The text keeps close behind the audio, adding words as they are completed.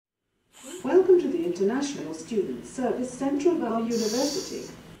Welcome to the International Student Service Centre of our university.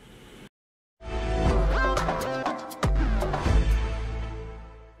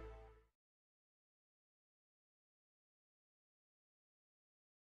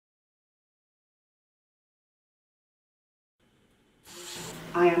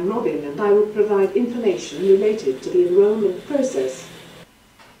 I am Robin and I will provide information related to the enrollment process.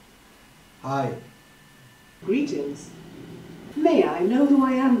 Hi. Greetings. May I know who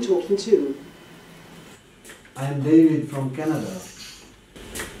I am talking to? I am David from Canada.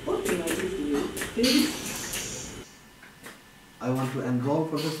 What can I do for you, David? I want to enroll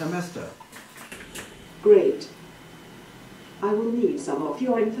for the semester. Great. I will need some of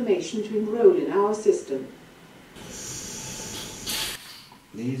your information to enroll in our system.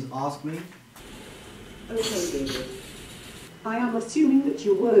 Please ask me. Okay, David. I am assuming that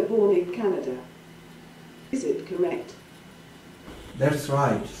you were born in Canada. Is it correct? That's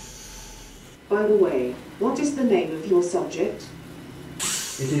right. By the way, what is the name of your subject?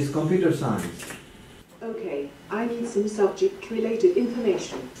 It is computer science. Okay, I need some subject-related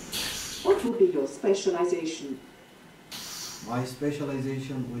information. What will be your specialization? My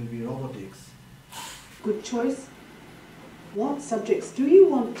specialization will be robotics. Good choice. What subjects do you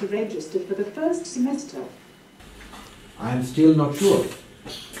want to register for the first semester? I am still not sure.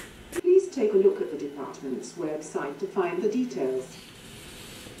 Please take a look at the department's website to find the details.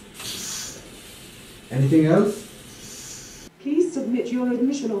 Anything else? Please submit your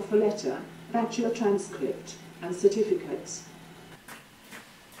admission offer letter, bachelor transcript, and certificates.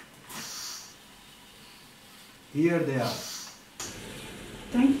 Here they are.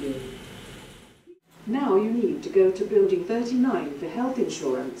 Thank you. Now you need to go to Building 39 for health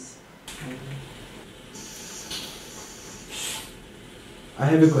insurance. I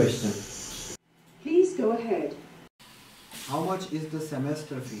have a question. Please go ahead. How much is the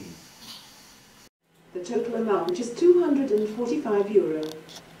semester fee? The total amount is €245.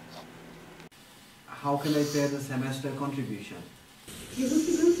 How can I pay the semester contribution? You will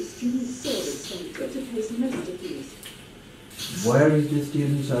go to Student Service Centre to pay semester fees. Where is the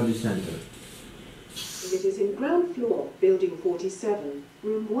Student Service Centre? It is in ground floor, Building 47,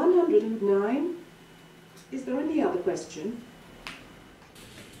 room 109. Is there any other question?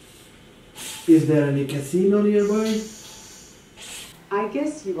 Is there any casino nearby? I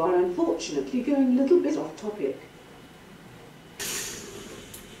guess you are unfortunately going a little bit off topic.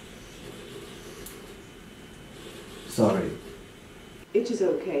 Sorry. It is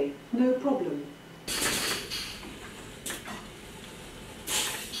okay, no problem.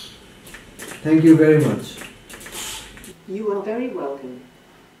 Thank you very much. You are very welcome.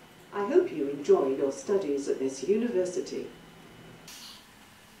 I hope you enjoy your studies at this university.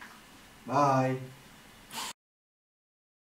 Bye.